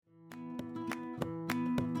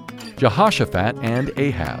Jehoshaphat and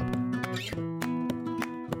Ahab.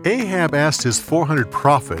 Ahab asked his 400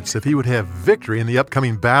 prophets if he would have victory in the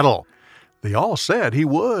upcoming battle. They all said he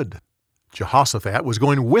would. Jehoshaphat was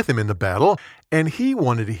going with him in the battle, and he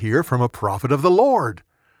wanted to hear from a prophet of the Lord.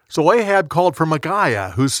 So Ahab called for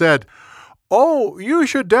Micaiah, who said, "Oh, you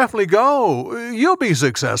should definitely go. You'll be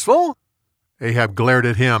successful." Ahab glared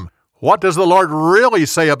at him. "What does the Lord really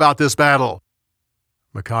say about this battle?"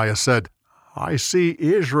 Micaiah said, "I see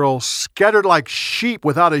Israel scattered like sheep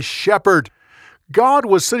without a shepherd. God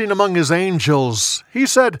was sitting among his angels. He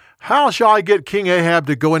said, 'How shall I get King Ahab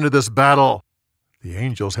to go into this battle?' The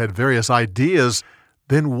angels had various ideas.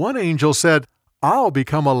 Then one angel said, 'I'll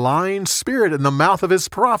become a lying spirit in the mouth of his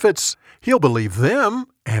prophets. He'll believe them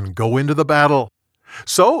and go into the battle.'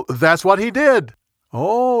 So that's what he did.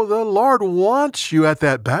 Oh, the Lord wants you at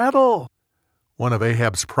that battle." One of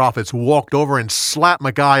Ahab's prophets walked over and slapped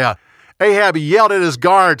Micaiah. Ahab yelled at his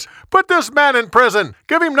guards, "Put this man in prison!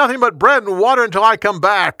 Give him nothing but bread and water until I come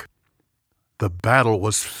back!" The battle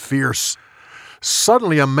was fierce.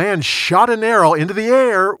 Suddenly a man shot an arrow into the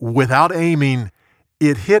air without aiming.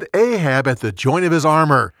 It hit Ahab at the joint of his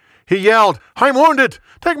armor. He yelled, "I'm wounded!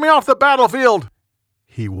 Take me off the battlefield!"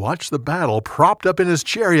 He watched the battle propped up in his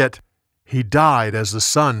chariot. He died as the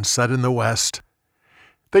sun set in the west.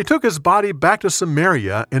 They took his body back to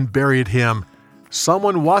Samaria and buried him.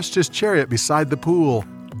 Someone washed his chariot beside the pool.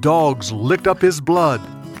 Dogs licked up his blood,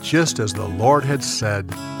 just as the Lord had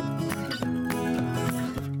said.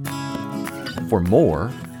 For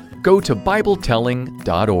more, go to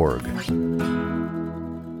BibleTelling.org.